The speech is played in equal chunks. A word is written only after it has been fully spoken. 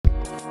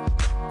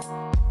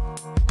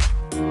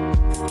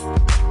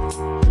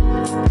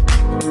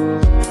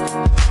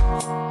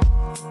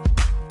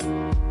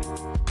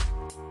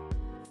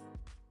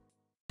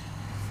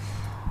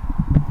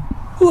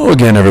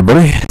again,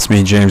 everybody. It's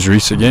me, James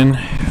Reese, again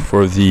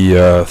for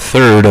the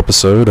third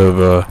episode of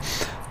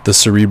the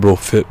Cerebral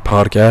Fit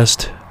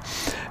Podcast,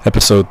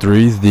 Episode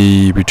 3,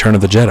 The Return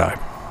of the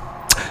Jedi.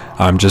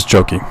 I'm just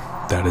joking.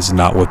 That is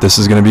not what this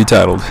is going to be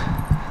titled.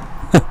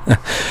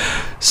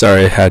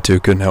 Sorry, I had to.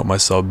 Couldn't help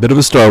myself. Bit of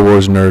a Star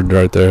Wars nerd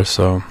right there,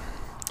 so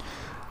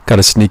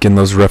gotta sneak in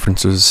those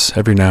references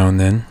every now and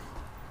then.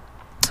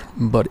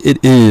 But it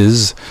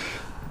is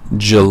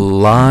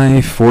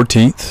July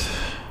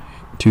 14th.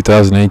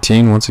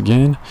 2018 once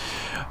again.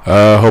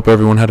 Hope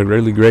everyone had a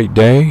really great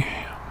day.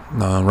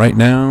 Right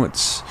now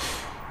it's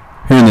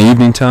here in the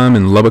evening time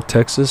in Lubbock,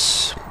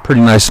 Texas. Pretty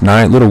nice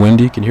night, a little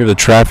windy. You can hear the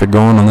traffic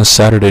going on this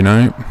Saturday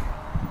night.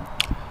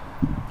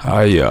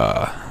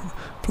 For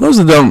those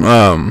that don't,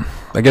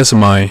 I guess in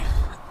my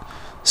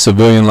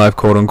civilian life,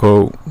 quote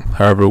unquote,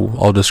 however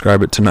I'll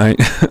describe it tonight,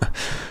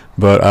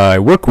 but I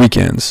work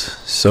weekends,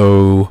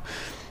 so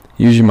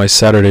usually my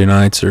Saturday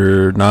nights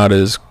are not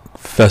as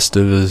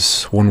festive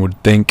as one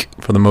would think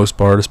for the most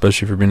part,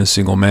 especially for being a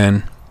single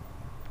man.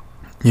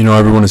 You know,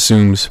 everyone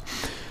assumes,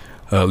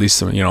 at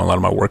least, a lot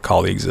of my work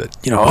colleagues that,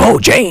 oh,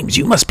 James,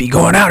 you must be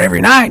going out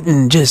every night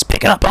and just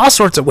picking up all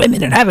sorts of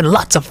women and having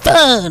lots of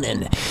fun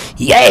and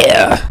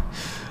yeah.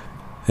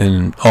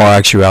 In all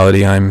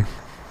actuality, I'm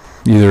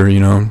either,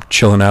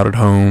 chilling out at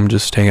home,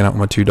 just hanging out with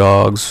my two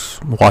dogs,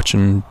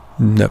 watching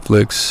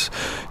Netflix,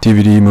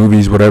 DVD,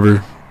 movies,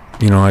 whatever,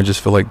 I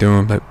just feel like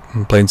doing, like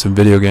playing some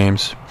video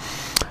games.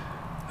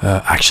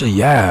 Actually,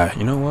 yeah,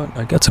 you know what?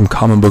 I got some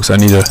comic books I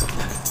need to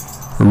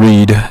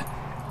read.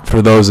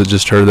 For those that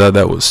just heard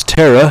that was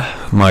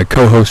Tara, my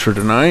co-host for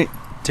tonight.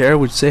 Tara,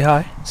 would you say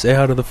hi? Say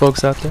hi to the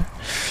folks out there.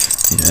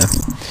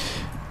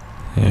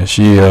 Yeah.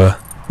 She.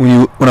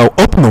 When I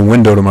open the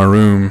window to my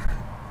room,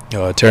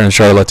 Tara and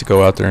Charlotte like to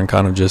go out there and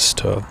kind of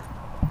just run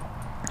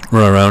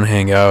around,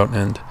 hang out.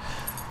 And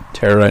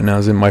Tara right now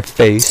is in my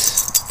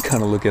face,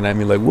 kind of looking at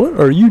me like, "What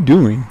are you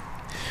doing?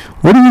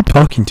 What are you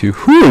talking to?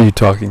 Who are you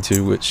talking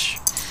to?" Which.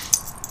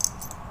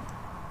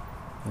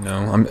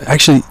 I'm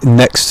actually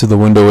next to the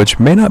window, which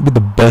may not be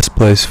the best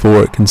place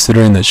for it,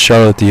 considering that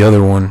Charlotte, the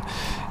other one,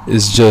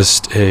 is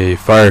just a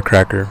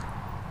firecracker,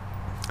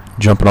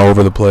 jumping all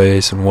over the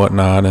place and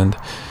whatnot, and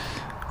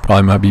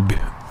probably might be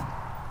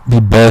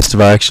best if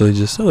I actually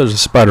just, there's a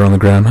spider on the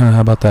ground, how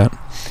about that?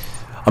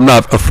 I'm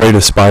not afraid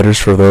of spiders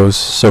for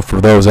those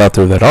out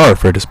there that are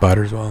afraid of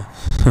spiders, well,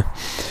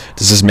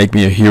 does this make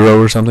me a hero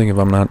or something if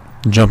I'm not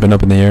jumping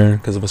up in the air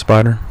because of a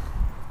spider?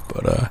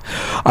 But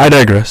I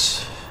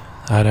digress.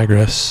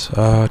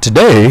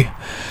 Today,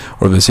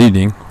 or this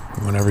evening,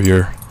 whenever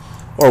you're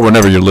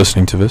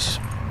listening to this,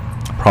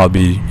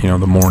 probably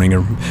the morning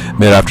or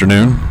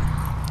mid-afternoon,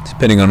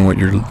 depending on what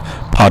your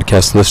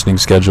podcast listening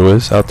schedule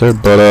is out there.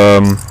 But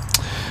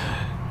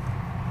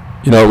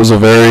it was a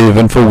very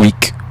eventful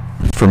week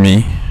for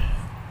me,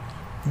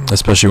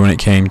 especially when it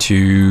came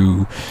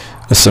to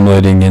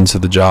assimilating into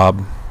the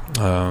job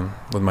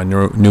with my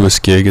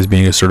newest gig as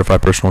being a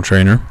certified personal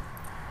trainer.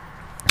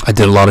 I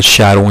did a lot of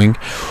shadowing,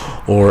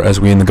 or as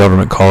we in the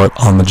government call it,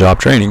 on-the-job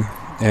training,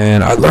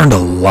 and I learned a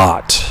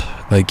lot.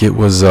 Like, it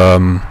was,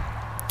 when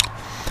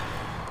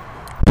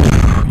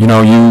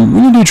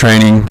you do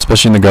training,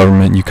 especially in the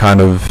government,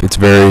 it's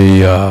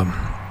very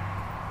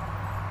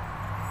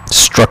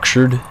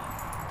structured,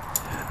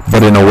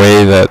 but in a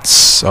way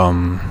that's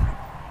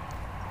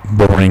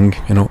boring,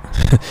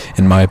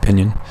 in my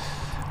opinion.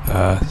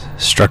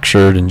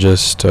 Structured and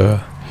just,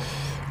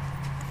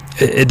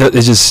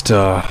 it's just,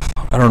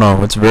 I don't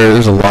know.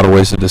 There's a lot of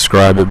ways to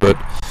describe it, but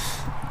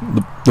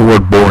the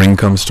word boring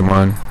comes to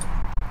mind.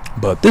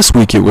 But this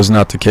week it was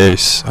not the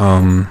case.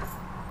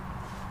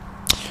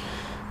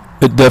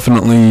 It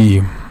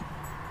definitely,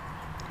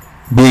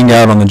 being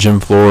out on the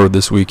gym floor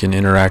this week and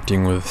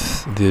interacting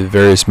with the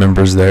various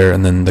members there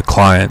and then the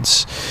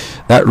clients,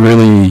 that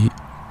really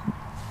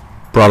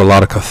brought a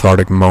lot of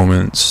cathartic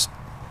moments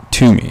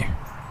to me.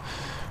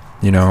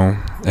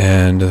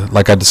 And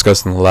like I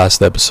discussed in the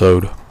last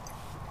episode,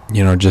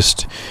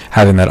 just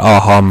having that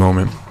aha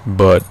moment.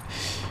 But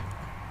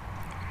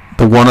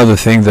the one other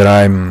thing that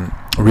I'm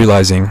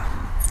realizing,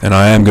 and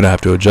I am going to have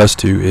to adjust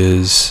to,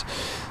 is,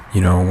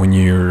 when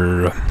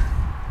you're,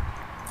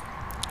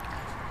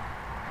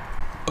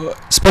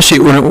 especially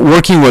when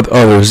working with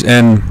others,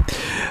 and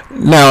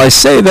now I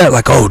say that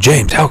like, oh,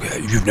 James, how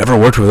you've never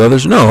worked with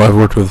others? No, I've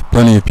worked with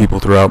plenty of people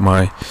throughout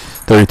my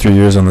 33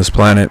 years on this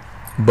planet,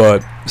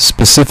 but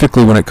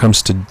specifically when it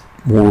comes to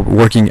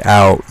working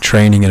out,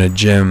 training in a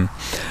gym,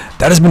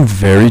 that has been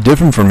very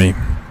different for me.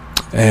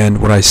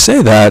 And when I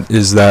say that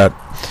is that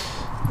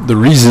the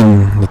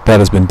reason that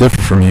has been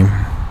different for me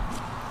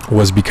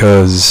was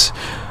because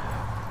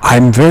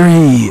I'm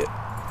very,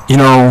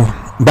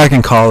 back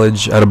in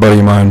college, I had a buddy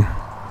of mine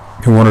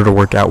who wanted to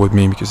work out with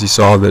me because he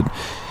saw that,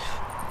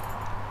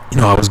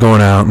 I was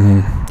going out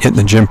and hitting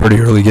the gym pretty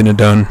early, getting it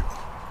done.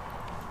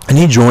 And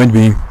he joined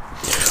me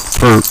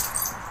for,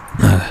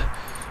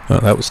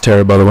 that was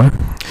Tara, by the way.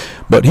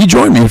 But he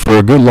joined me for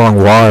a good long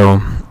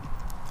while.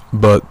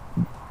 But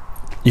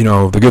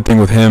the good thing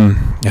with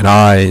him and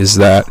I is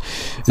that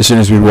as soon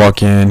as we'd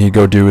walk in, he'd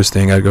go do his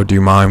thing, I'd go do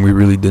mine. We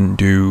really didn't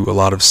do a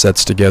lot of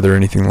sets together or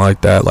anything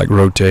like that, like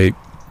rotate,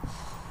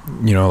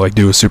 like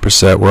do a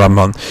superset where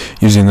I'm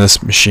using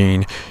this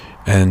machine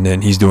and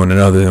then he's doing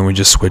another, and we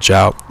just switch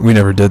out. We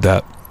never did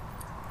that.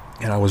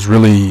 And I was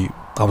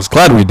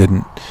glad we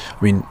didn't.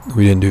 We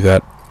didn't do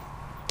that.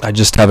 I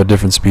just have a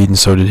different speed, and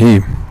so did he.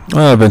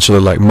 Well, eventually,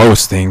 like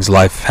most things,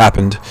 life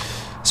happened,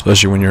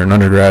 especially when you're an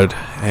undergrad,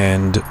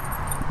 and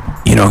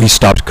he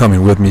stopped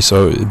coming with me,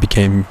 so it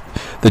became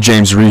the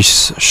James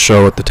Reese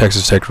show at the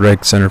Texas Tech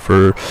Rec Center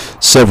for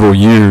several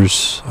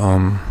years.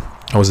 I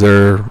was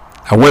there.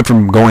 I went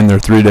from going there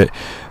 3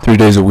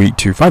 days a week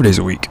to 5 days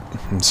a week,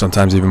 and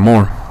sometimes even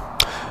more.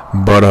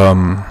 But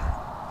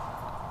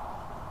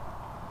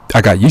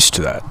I got used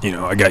to that.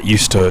 I got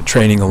used to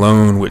training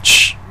alone,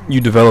 which you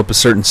develop a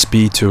certain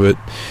speed to it,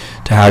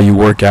 to how you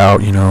work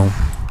out,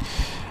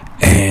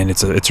 and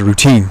it's a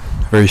routine,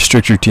 a very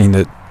strict routine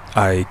that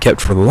I kept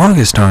for the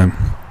longest time.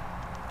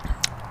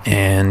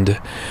 And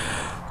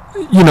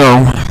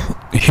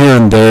here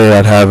and there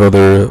I'd have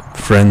other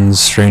friends,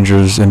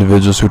 strangers,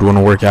 individuals who'd want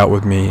to work out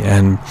with me,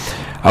 and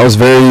I was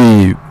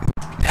very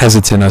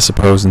hesitant, I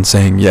suppose, in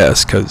saying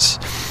yes, because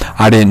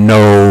I didn't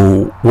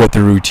know what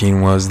the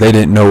routine was. They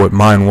didn't know what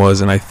mine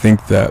was, and I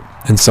think that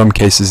in some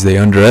cases they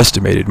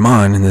underestimated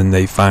mine, and then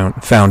they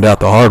found out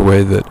the hard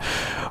way that,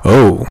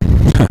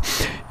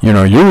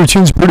 your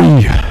routine's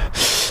pretty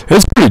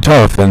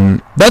tough.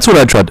 And that's what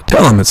I tried to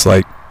tell them. It's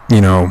like,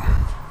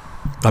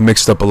 I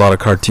mixed up a lot of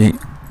cardio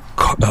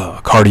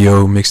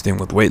mixed in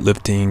with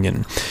weightlifting,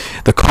 and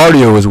the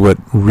cardio is what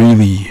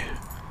really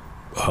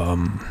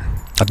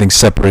I think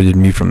separated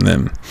me from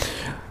them.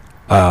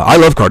 I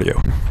love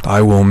cardio.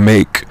 I will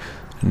make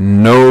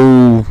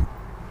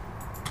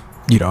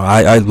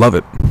I love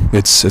it.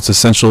 It's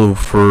essential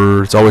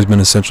it's always been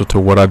essential to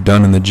what I've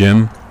done in the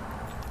gym.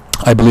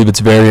 I believe it's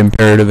very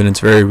imperative and it's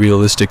very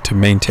realistic to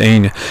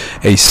maintain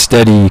a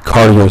steady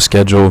cardio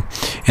schedule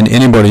in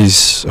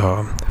anybody's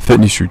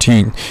fitness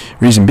routine.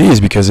 Reason being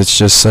is because it's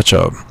just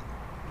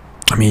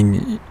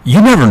you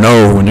never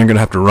know when you're going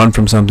to have to run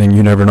from something.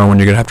 You never know when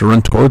you're going to have to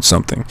run towards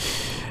something.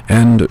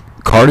 And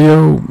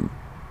cardio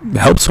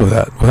helps with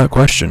that, without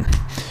question.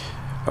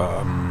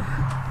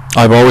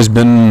 I've always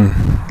been...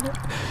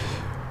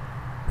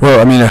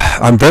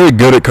 I'm very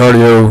good at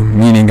cardio,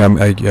 meaning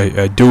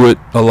I do it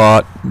a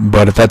lot,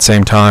 but at that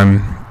same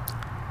time,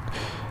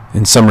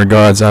 in some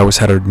regards, I always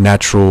had I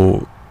got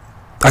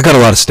a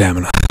lot of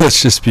stamina.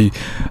 Let's just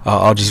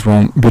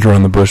won't beat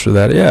around the bush with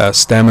that. Yeah,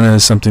 stamina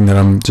is something that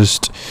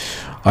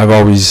I've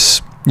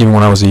always, even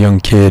when I was a young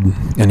kid,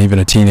 and even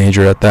a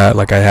teenager at that,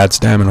 like I had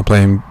stamina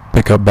playing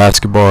pickup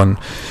basketball and,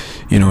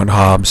 at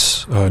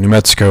Hobbs, New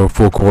Mexico,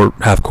 full court,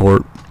 half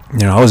court,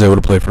 I was able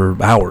to play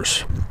for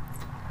hours.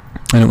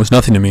 And it was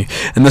nothing to me.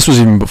 And this was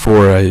even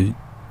before I,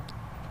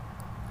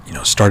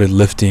 started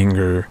lifting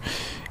or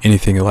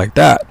anything like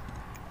that.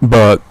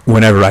 But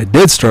whenever I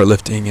did start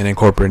lifting and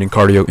incorporating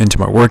cardio into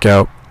my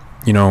workout,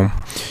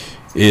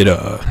 it,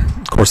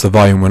 of course, the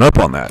volume went up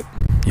on that.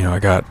 I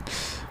got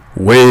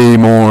way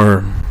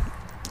more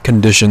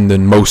conditioned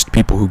than most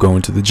people who go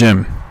into the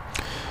gym.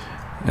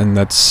 And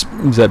is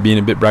that being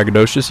a bit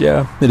braggadocious?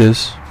 Yeah, it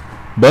is.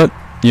 But,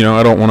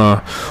 I don't want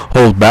to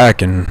hold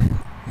back and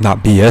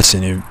not BS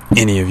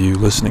any of you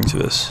listening to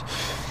this.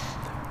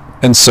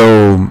 And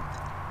so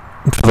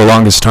for the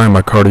longest time,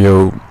 my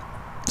cardio,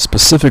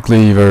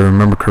 specifically, if I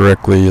remember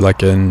correctly,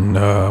 like when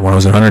I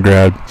was an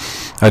undergrad,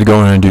 I'd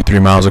go in and do 3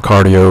 miles of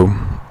cardio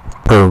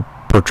per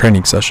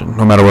training session,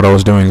 no matter what I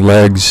was doing.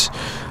 Legs,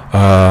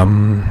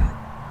 upper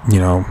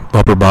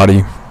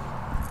body,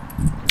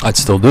 I'd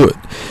still do it.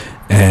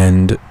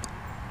 And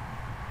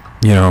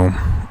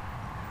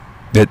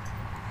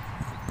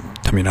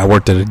I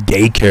worked at a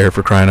daycare,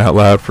 for crying out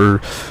loud, for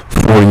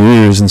 4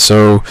 years, and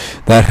so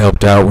that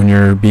helped out when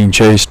you're being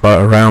chased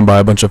around by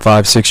a bunch of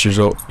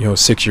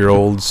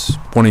 6-year-olds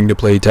wanting to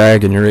play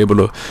tag, and you're able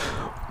to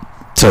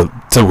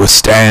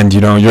withstand.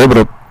 You're able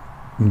to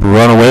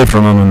run away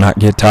from them and not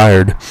get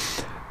tired.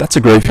 That's a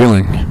great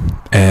feeling,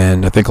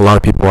 and I think a lot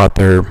of people out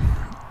there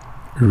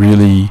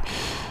really.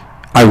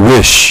 I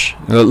wish.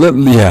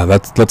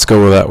 Let's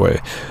go that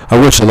way. I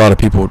wish a lot of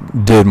people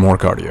did more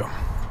cardio,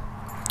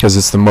 because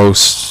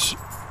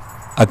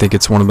I think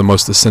it's one of the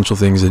most essential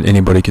things that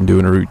anybody can do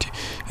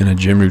in a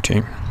gym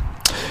routine.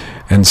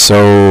 And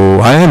so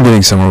I am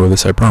getting somewhere with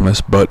this, I promise.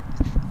 But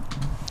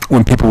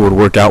when people would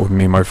work out with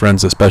me, my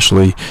friends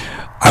especially,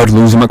 I would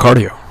lose them at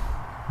cardio.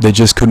 They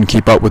just couldn't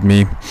keep up with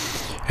me.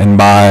 And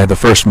by the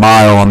first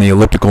mile on the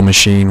elliptical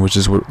machine, which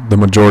is the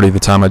majority of the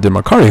time I did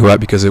my cardio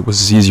at, because it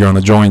was easier on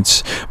the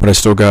joints, but I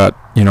still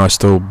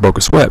broke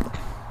a sweat.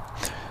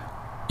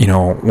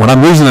 When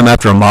I'm losing them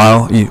after a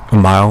mile,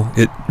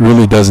 it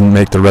really doesn't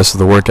make the rest of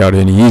the workout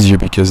any easier,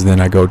 because then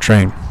I go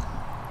train,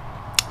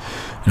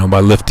 by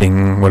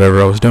lifting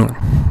whatever I was doing.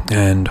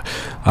 And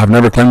I've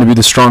never claimed to be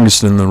the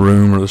strongest in the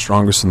room or the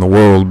strongest in the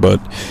world, but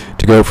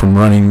to go from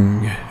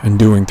running and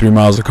doing 3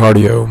 miles of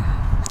cardio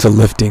to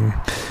lifting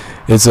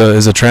is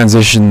a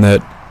transition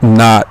that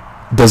not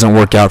doesn't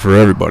work out for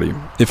everybody.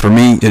 For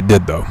me, it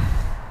did though.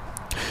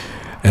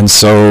 And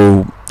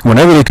so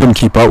whenever they couldn't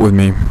keep up with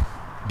me,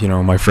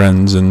 my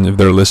friends, and if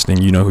they're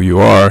listening, you know who you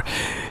are,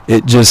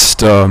 it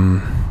just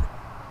it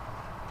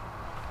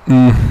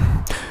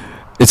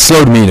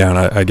slowed me down,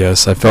 I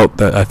guess. I felt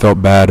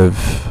bad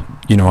of,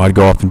 I'd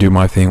go off and do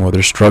my thing while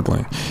they're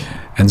struggling.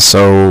 And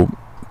so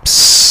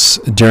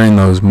during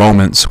those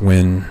moments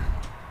when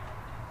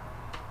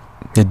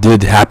it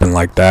did happen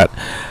like that,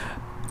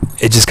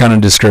 it just kind of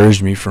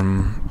discouraged me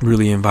from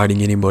really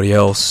inviting anybody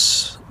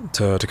else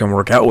to come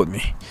work out with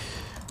me.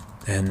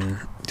 And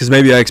because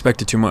maybe I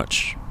expected too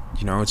much.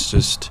 It's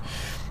just,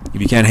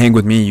 if you can't hang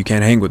with me, you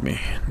can't hang with me.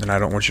 And I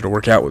don't want you to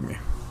work out with me.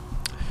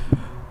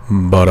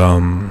 But,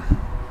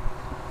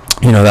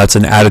 that's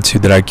an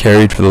attitude that I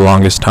carried for the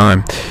longest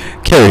time.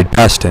 Carried,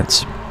 past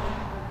tense.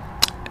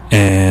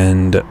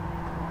 And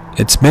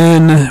it's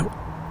been, it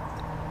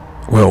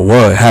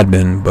had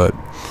been, but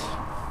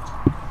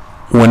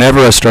whenever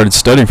I started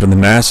studying for the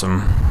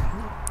NASM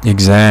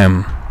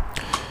exam,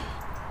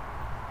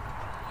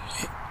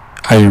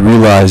 I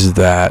realized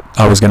that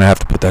I was going to have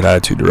to put that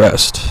attitude to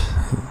rest.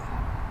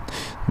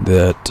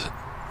 That,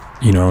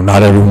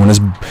 not everyone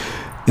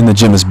in the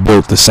gym is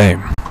built the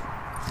same.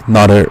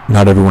 Not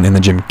everyone in the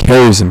gym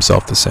carries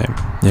himself the same.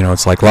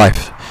 It's like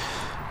life.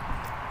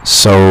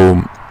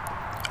 So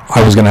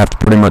I was going to have to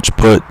pretty much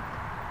put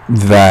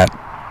that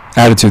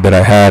attitude that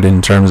I had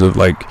in terms of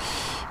like,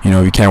 if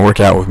you can't work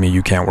out with me,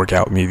 you can't work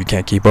out with me. If you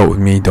can't keep up with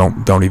me,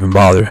 don't even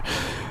bother.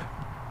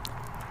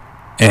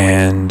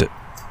 And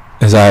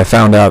as I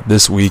found out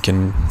this week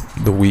and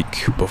the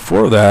week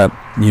before that,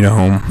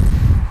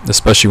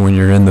 especially when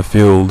you're in the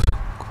field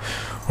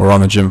or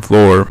on the gym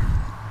floor,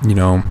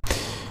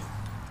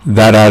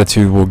 that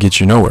attitude will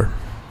get you nowhere.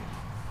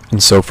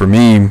 And so for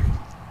me,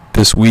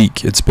 this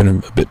week, it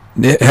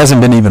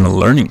hasn't been even a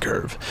learning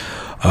curve.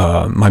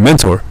 My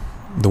mentor,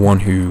 the one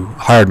who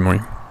hired me,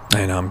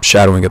 and I'm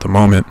shadowing at the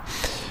moment,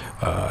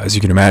 as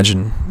you can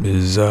imagine,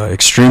 is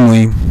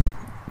extremely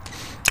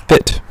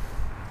fit.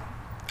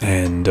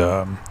 And,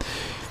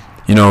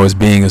 as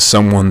being as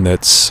someone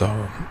that's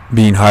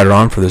being hired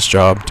on for this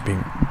job, to be,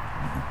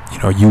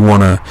 you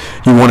want to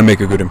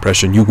make a good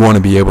impression. You want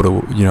to be able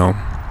to,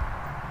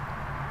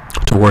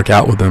 to work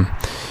out with them,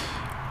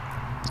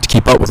 to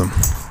keep up with them.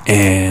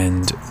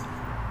 And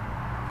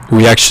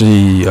we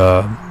actually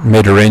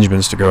made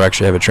arrangements to go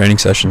actually have a training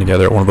session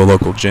together at one of the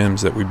local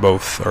gyms that we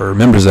both are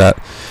members at.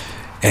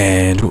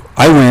 And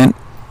I went,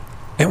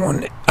 and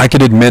when I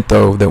could admit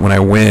though that when I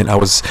went, I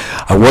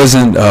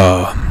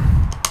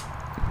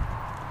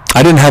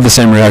didn't have the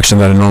same reaction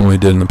that I normally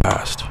did in the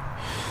past.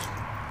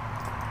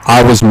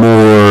 I was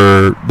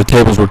more, the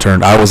tables were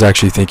turned. I was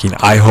actually thinking,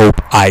 I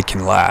hope I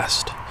can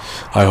last.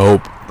 I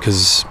hope,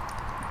 because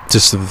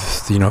just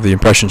of, the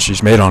impression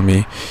she's made on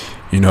me,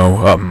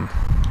 I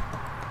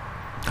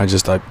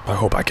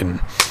hope I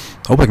can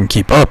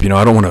keep up.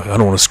 I don't want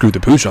to screw the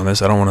pooch on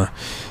this. I don't want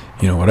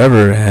to,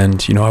 whatever.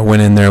 And, I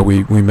went in there,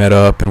 we met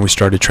up and we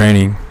started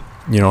training,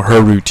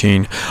 her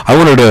routine. I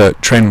wanted to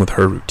train with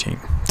her routine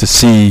to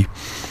see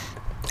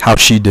how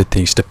she did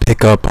things, to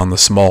pick up on the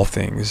small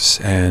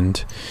things.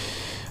 And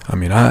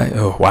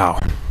wow,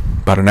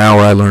 about an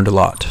hour I learned a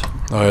lot.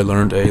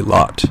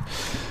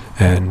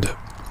 And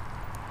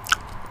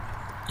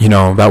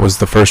that was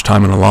the first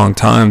time in a long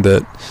time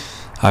that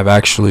I've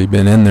actually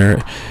been in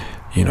there,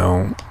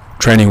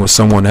 training with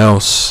someone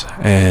else,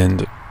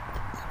 and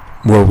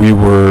where we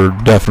were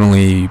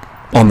definitely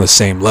on the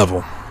same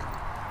level.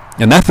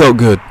 And that felt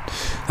good.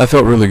 That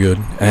felt really good.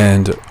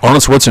 And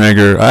Arnold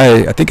Schwarzenegger,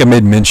 I think I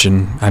made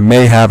mention, I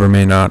may have or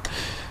may not,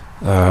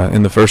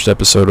 in the first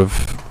episode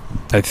of,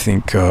 I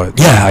think,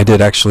 I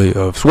did actually,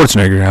 of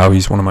Schwarzenegger, how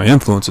he's one of my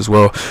influences.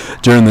 Well,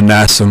 during the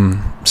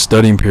NASM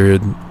studying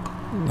period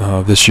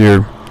this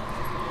year,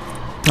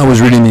 I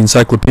was reading the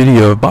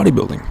Encyclopedia of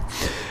Bodybuilding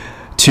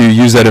to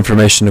use that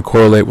information to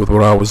correlate with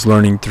what I was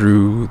learning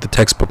through the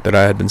textbook that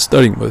I had been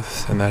studying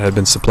with and that had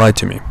been supplied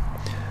to me.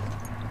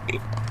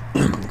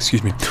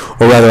 Excuse me.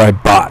 Or rather, I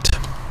bought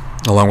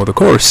along with the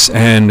course.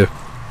 And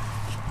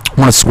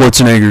one of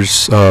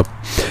Schwarzenegger's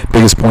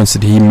biggest points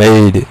that he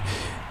made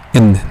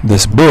in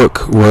this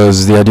book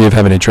was the idea of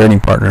having a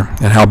training partner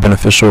and how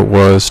beneficial it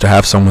was to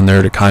have someone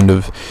there to kind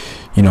of,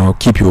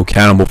 keep you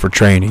accountable for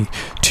training,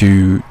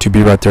 to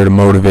be right there to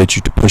motivate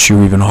you, to push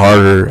you even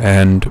harder.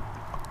 And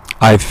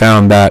I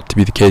found that to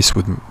be the case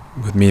with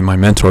me and my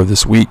mentor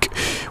this week.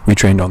 We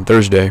trained on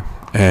Thursday,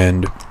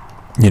 and,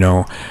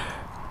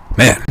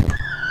 man,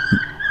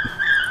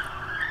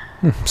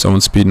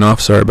 someone's speeding off.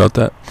 Sorry about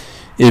that.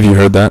 If you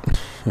heard that,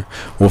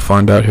 we'll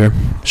find out here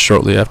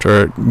shortly after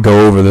I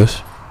go over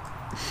this.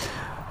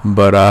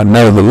 But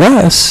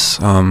nevertheless,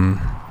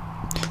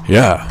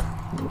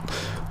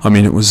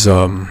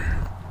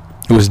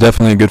 it was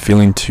definitely a good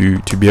feeling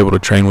to be able to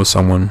train with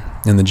someone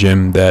in the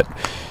gym that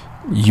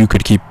you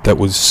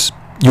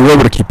were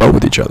able to keep up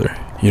with each other.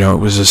 It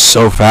was just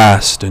so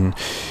fast, and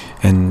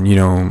and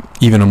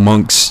even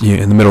amongst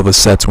in the middle of the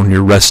sets when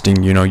you're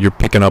resting, you're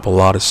picking up a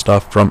lot of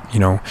stuff from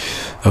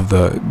of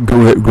the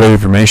great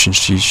information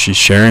she's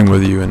sharing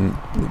with you. And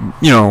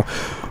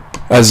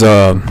as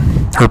her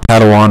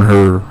Padawan,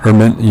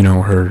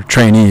 her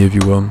trainee, if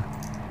you will,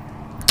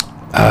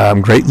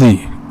 I'm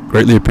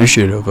greatly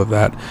appreciative of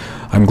that.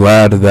 I'm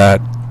glad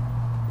that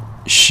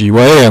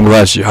I'm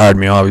glad she hired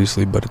me,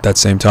 obviously, but at that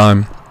same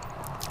time,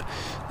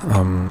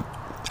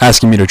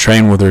 asking me to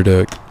train with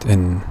her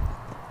and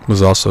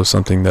was also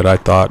something that I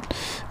thought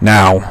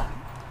now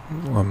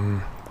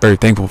I'm very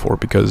thankful for,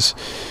 because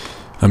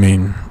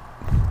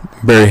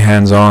very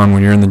hands-on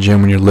when you're in the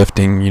gym, when you're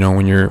lifting,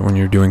 when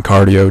you're doing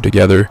cardio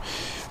together,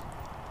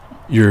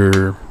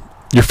 you're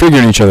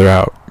figuring each other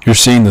out. You're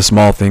seeing the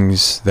small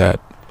things that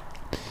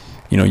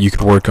you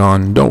could work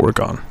on, don't work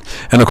on.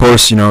 And of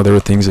course, there were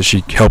things that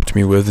she helped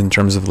me with in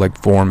terms of like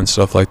form and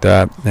stuff like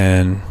that,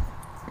 and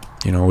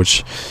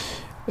which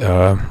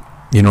in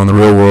the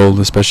real world,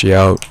 especially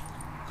out,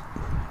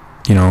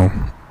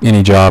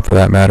 any job for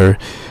that matter,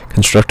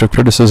 constructive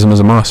criticism is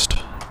a must.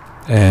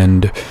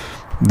 And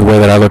the way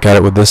that I look at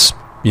it with this,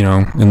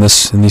 in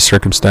these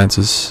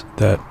circumstances,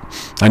 that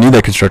I need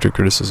that constructive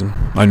criticism.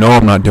 I know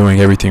I'm not doing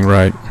everything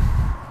right,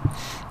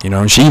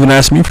 and she even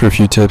asked me for a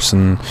few tips,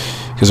 and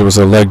because it was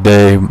a leg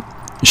day,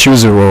 she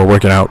was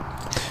working out,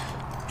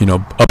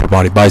 upper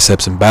body,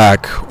 biceps and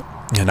back,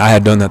 and I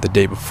had done that the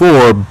day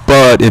before,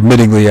 but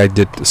admittingly I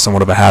did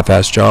somewhat of a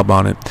half-assed job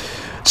on it.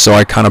 So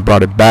I kind of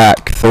brought it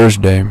back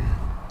Thursday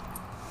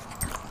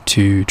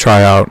to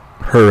try out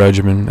her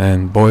regimen,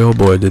 and boy oh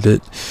boy did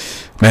it,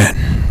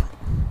 man,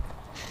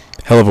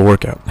 hell of a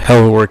workout.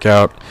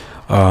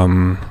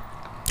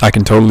 I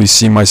can totally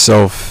see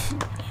myself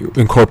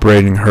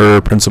incorporating her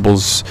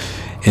principles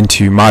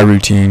into my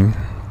routine,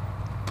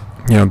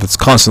 that's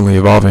constantly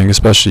evolving,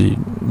 especially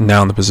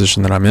now in the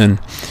position that I'm in.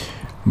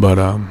 But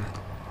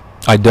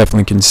I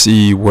definitely can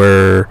see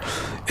where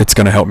it's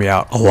going to help me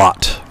out a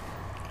lot.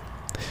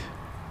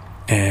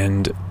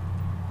 And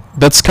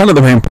that's kind of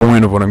the main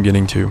point of what I'm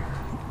getting to,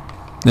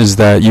 is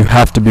that you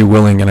have to be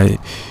willing, and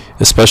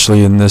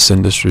especially in this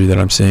industry that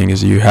I'm seeing,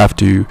 is you have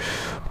to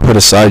put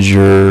aside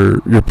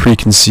your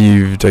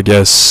preconceived, I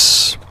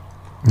guess,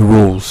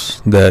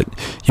 rules that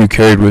you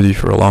carried with you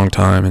for a long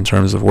time in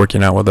terms of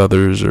working out with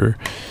others, or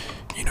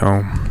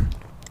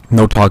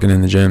no talking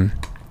in the gym.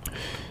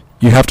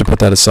 You have to put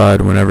that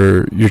aside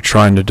whenever you're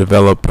trying to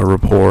develop a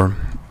rapport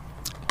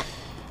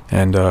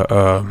and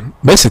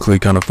basically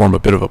kind of form a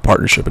bit of a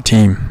partnership, a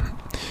team.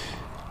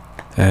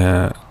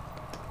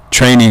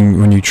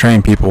 Training, when you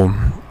train people,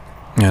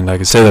 and I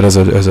can say that as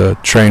a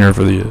trainer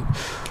for the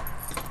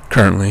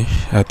currently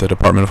at the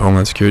Department of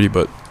Homeland Security,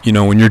 but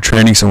when you're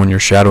training someone, you're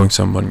shadowing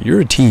someone,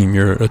 you're a team,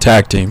 you're a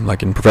tag team,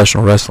 like in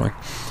professional wrestling.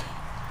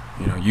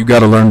 You got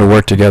to learn to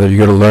work together, you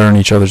got to learn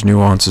each other's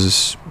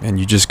nuances, and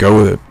you just go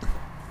with it.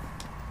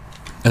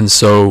 And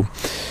so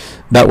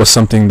that was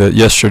something that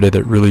yesterday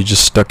that really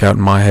just stuck out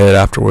in my head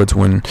afterwards,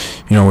 when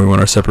we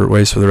went our separate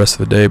ways for the rest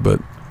of the day. But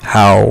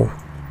how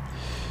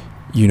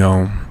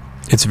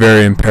it's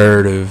very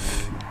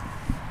imperative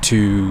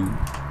to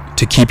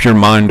keep your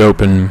mind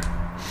open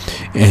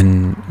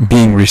and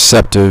being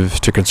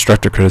receptive to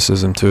constructive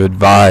criticism, to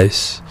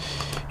advice,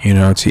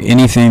 to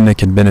anything that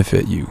can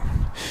benefit you.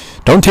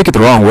 Don't take it the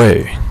wrong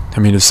way.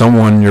 If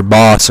someone, your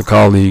boss, a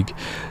colleague,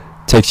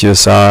 takes you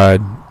aside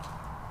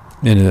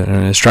and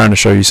is trying to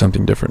show you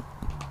something different,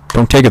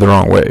 don't take it the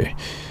wrong way.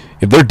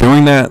 If they're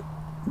doing that,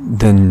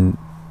 then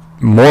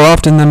more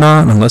often than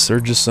not, unless they're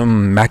just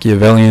some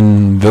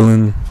Machiavellian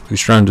villain who's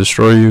trying to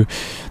destroy you,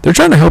 they're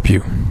trying to help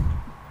you.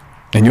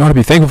 And you ought to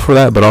be thankful for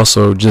that, but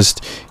also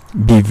just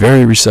be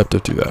very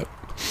receptive to that.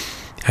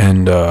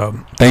 And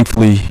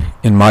thankfully,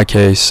 in my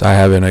case, I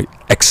have an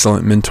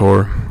excellent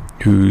mentor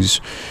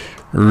who's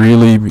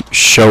really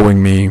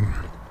showing me,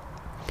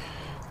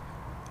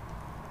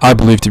 I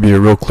believe, to be a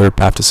real clear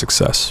path to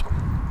success.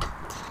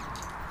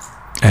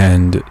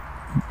 And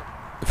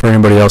for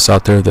anybody else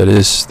out there that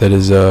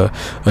is a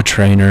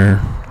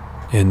trainer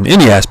in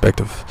any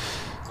aspect of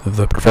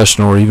the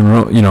professional, or even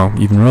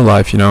real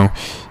life, you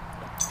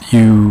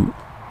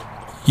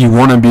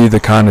want to be the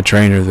kind of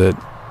trainer that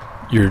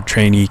your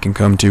trainee can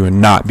come to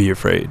and not be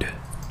afraid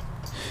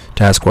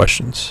to ask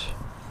questions.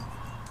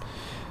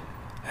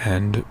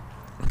 And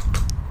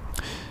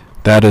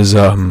that is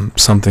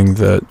something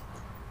that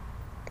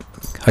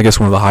I guess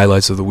one of the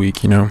highlights of the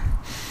week,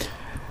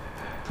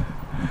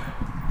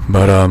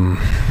 But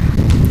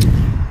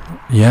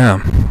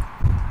yeah,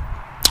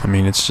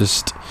 it's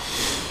just,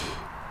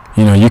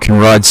 you can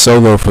ride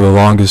solo for the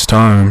longest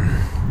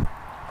time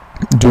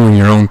doing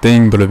your own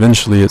thing, but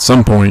eventually at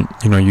some point,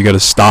 you got to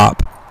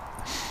stop,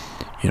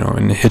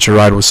 and hitch a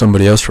ride with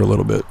somebody else for a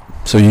little bit,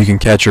 so you can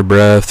catch your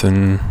breath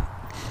and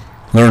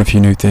learn a few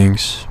new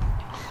things,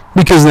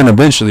 because then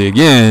eventually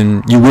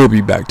again you will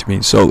be back to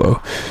being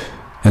solo.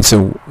 And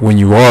so when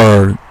you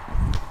are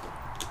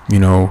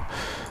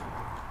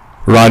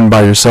riding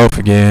by yourself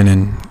again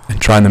and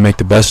trying to make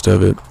the best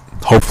of it,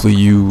 hopefully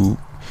you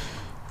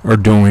are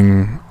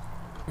doing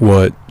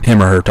what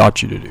him or her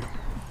taught you to do.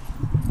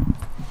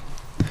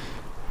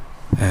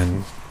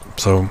 And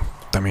so,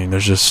 I mean, I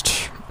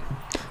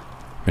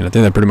think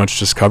that pretty much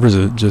just covers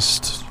it,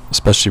 just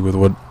especially with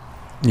what,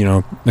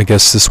 I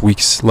guess this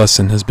week's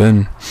lesson has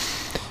been.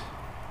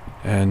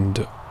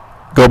 And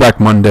go back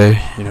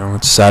Monday,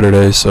 it's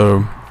Saturday,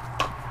 so,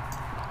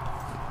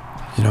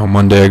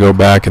 Monday I go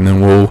back, and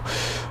then we'll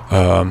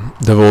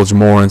divulge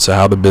more into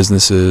how the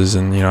business is.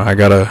 And, I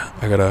got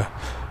a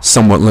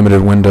somewhat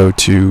limited window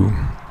to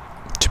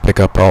pick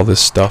up all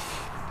this stuff.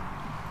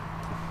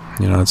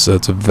 It's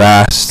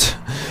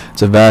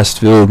a vast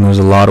field, and there's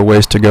a lot of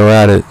ways to go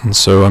at it. And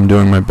so I'm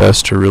doing my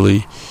best to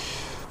really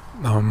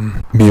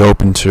be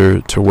open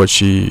to what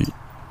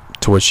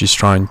she's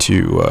trying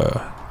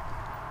to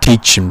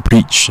teach and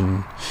preach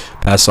and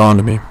pass on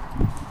to me.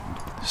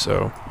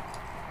 So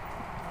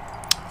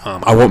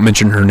I won't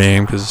mention her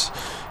name because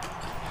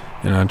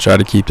I try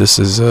to keep this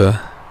as the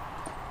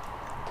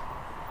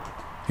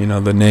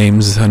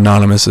names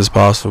anonymous as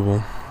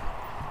possible.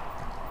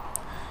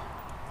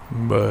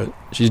 But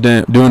she's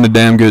doing a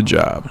damn good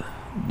job.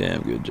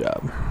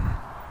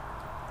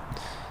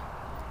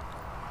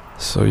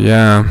 So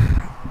yeah,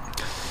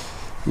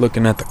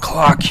 looking at the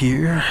clock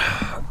here.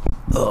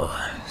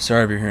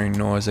 Sorry if you're hearing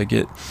noise.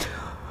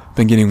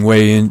 Been getting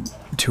way into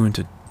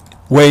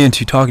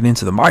talking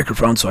into the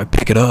microphone, so I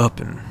pick it up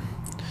and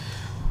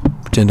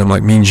pretend I'm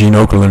like Mean Gene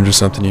Okerlund or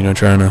something.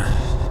 Trying to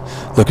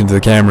look into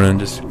the camera and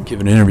just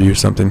give an interview or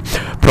something.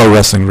 Pro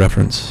wrestling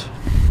reference.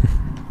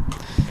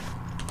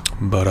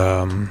 But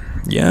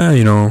yeah,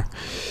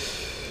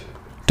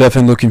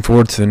 definitely looking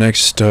forward to the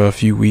next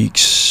few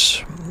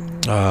weeks.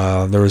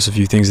 There was a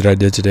few things that I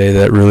did today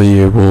that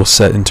really will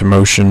set into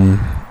motion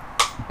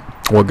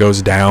what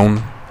goes down,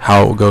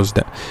 how it goes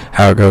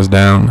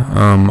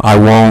down. I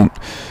won't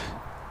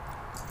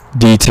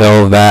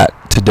detail that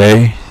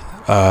today.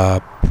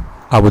 I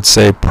would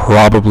say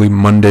probably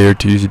Monday or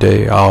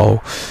Tuesday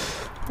I'll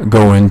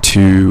go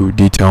into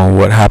detail on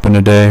what happened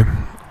today.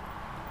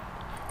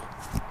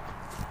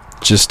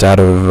 Just out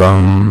of,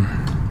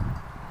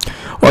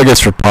 I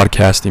guess for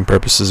podcasting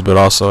purposes, but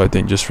also I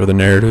think just for the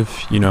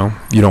narrative, you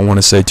don't want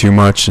to say too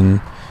much,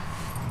 and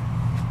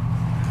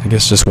I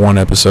guess just one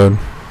episode.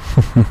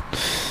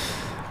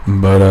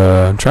 But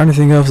I'm trying to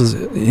think of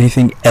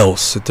anything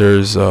else that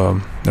there's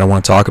that I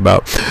want to talk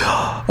about.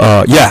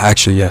 Yeah,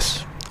 actually,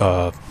 yes.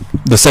 The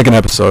second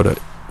episode,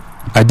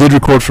 I did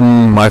record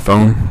from my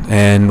phone,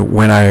 and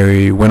when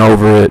I went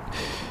over it,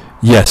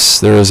 yes,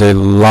 there is a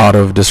lot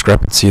of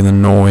discrepancy in the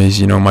noise.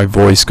 My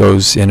voice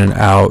goes in and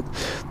out.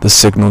 The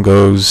signal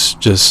goes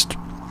just...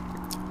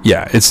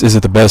 Yeah, is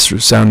it the best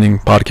sounding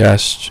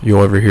podcast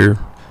you'll ever hear?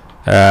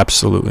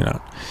 Absolutely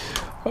not.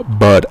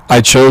 But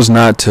I chose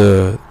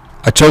to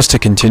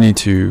continue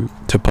to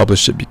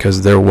publish it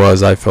because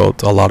I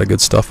felt a lot of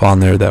good stuff on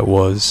there that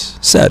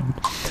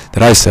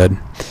I said.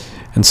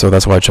 And so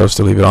that's why I chose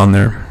to leave it on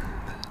there.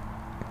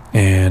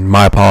 And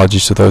my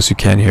apologies to those who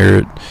can't hear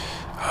it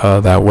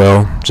that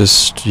well.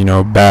 Just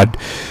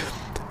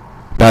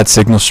bad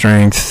signal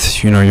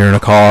strength. You're in a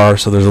car,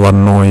 so there's a lot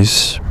of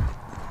noise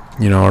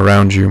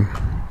around you.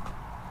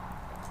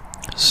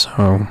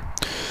 So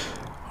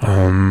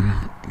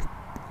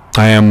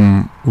I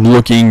am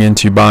looking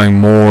into buying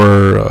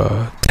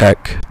more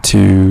tech to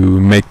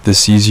make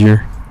this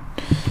easier,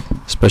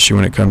 especially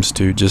when it comes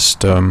to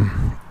just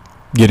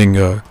getting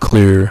a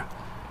clear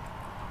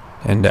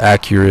and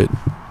accurate,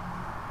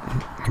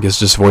 I guess,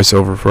 just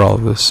voiceover for all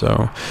of this.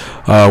 So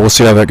we'll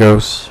see how that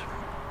goes.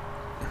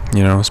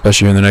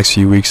 Especially in the next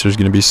few weeks, there's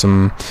going to be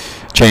some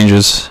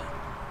changes,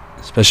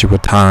 especially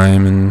with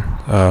time and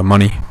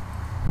money.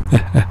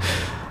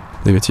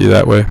 Leave it to you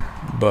that way.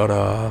 But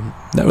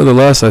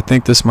nevertheless, I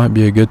think this might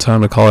be a good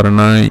time to call it a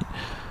night.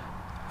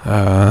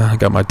 I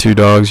got my two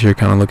dogs here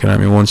kind of looking at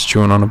me. One's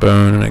chewing on a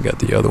bone, and I got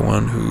the other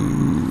one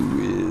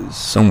who is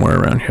somewhere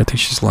around here. I think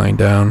she's lying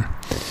down.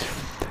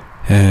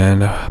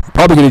 And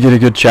probably going to get a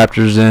good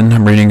chapters in.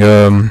 I'm reading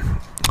a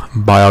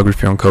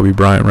biography on Kobe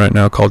Bryant right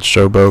now called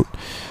Showboat.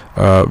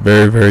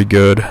 Very, very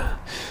good.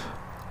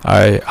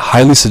 I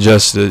highly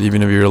suggest it,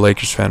 even if you're a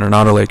Lakers fan or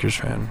not a Lakers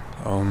fan.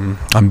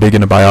 I'm big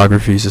into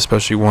biographies,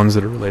 especially ones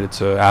that are related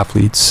to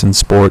athletes and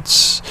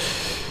sports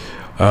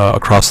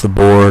across the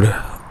board.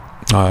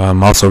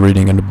 I'm also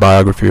reading a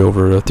biography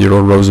over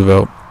Theodore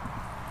Roosevelt.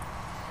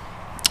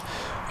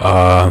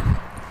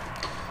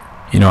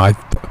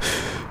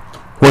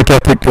 Work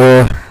ethic.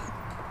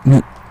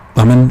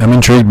 I'm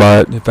intrigued by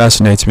it. It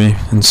fascinates me,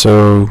 and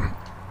so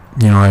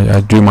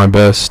I do my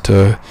best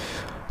to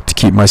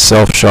keep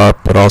myself sharp,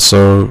 but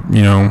also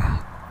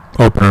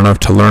open enough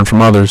to learn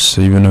from others,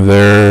 even if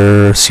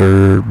they're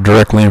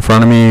directly in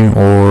front of me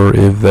or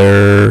if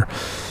they're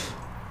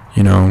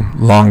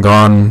long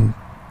gone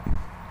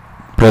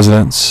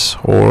presidents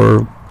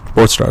or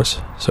sports stars.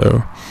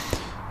 So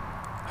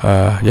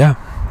yeah,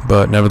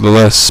 but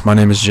nevertheless, my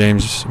name is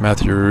James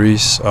Matthew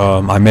Ruiz.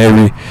 I'm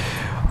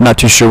not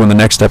too sure when the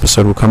next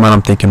episode will come out.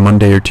 I'm thinking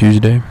Monday or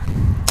Tuesday,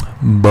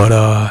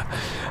 but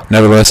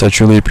nevertheless, I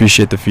truly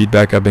appreciate the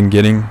feedback I've been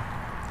getting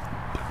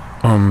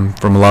from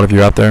a lot of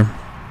you out there.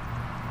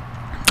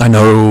 I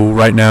know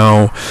right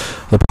now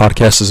the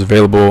podcast is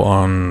available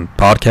on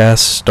Podcast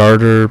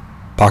Starter,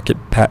 Pocket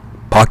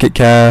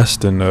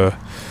Cast, and I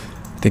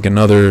think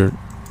another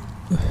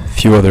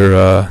few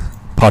other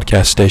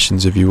podcast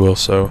stations, if you will.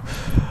 So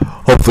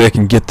hopefully I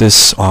can get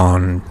this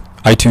on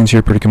iTunes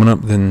here pretty coming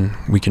up. Then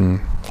we can,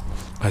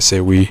 I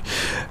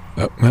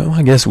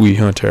guess we,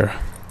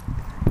 Tara.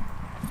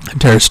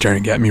 Tara's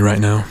staring at me right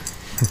now,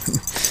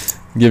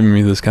 giving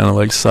me this kind of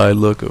like side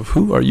look of,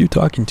 who are you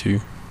talking to?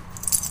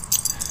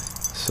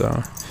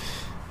 So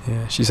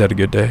yeah, she's had a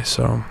good day.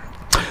 So,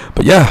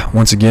 but yeah,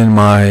 once again,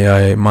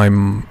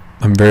 I'm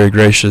very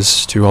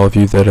gracious to all of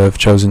you that have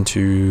chosen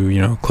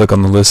to, click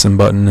on the listen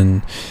button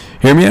and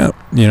hear me out.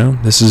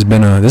 This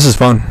is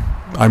fun.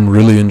 I'm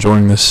really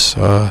enjoying this.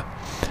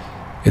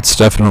 It's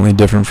definitely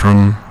different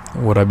from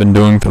what I've been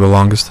doing for the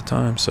longest of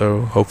time.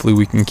 So hopefully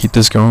we can keep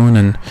this going,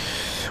 and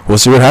we'll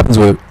see what happens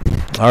with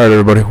it. All right,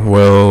 everybody.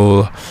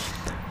 Well,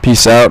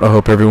 peace out. I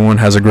hope everyone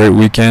has a great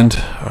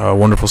weekend.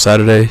 Wonderful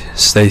Saturday.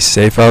 Stay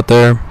safe out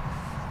there.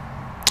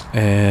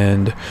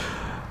 And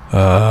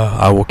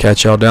I will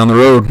catch y'all down the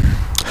road.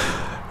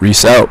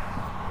 Reese out.